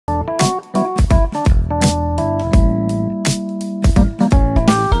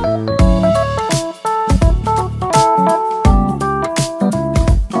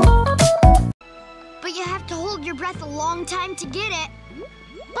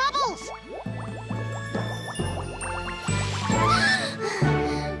animals!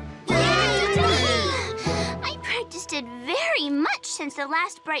 I practiced it very much since the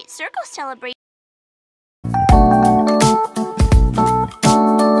last Bright Circle celebration.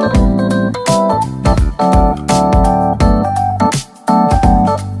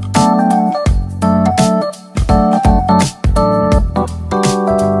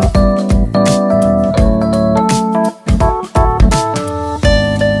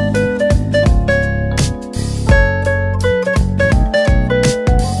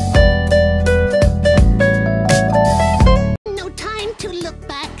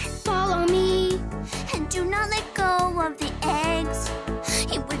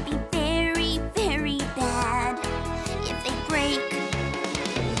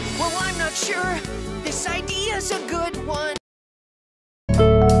 Sure, this idea's a good one.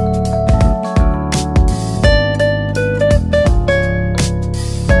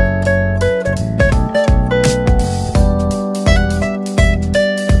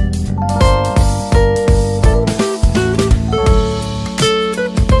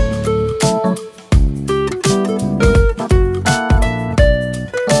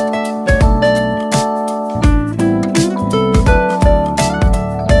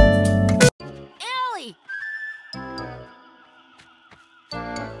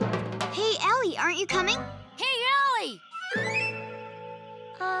 Aren't you coming? Hey, Ellie!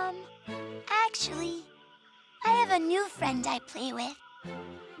 Actually, I have a new friend I play with.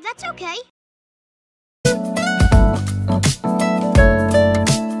 That's okay.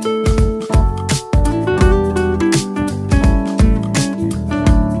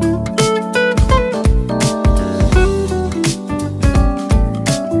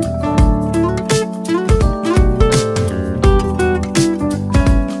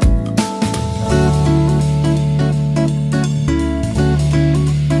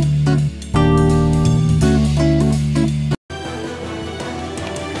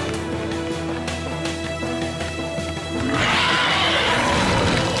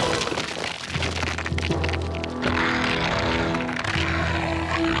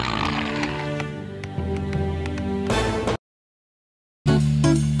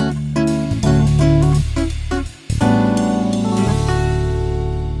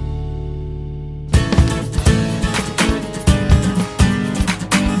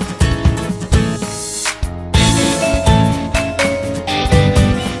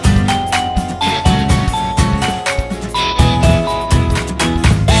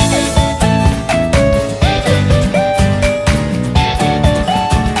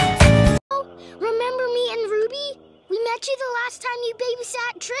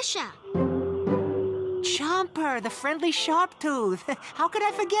 Chomper, the friendly sharp tooth. How could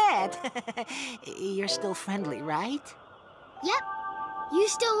I forget? You're still friendly, right? Yep. You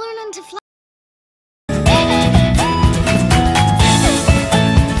still learning to fly?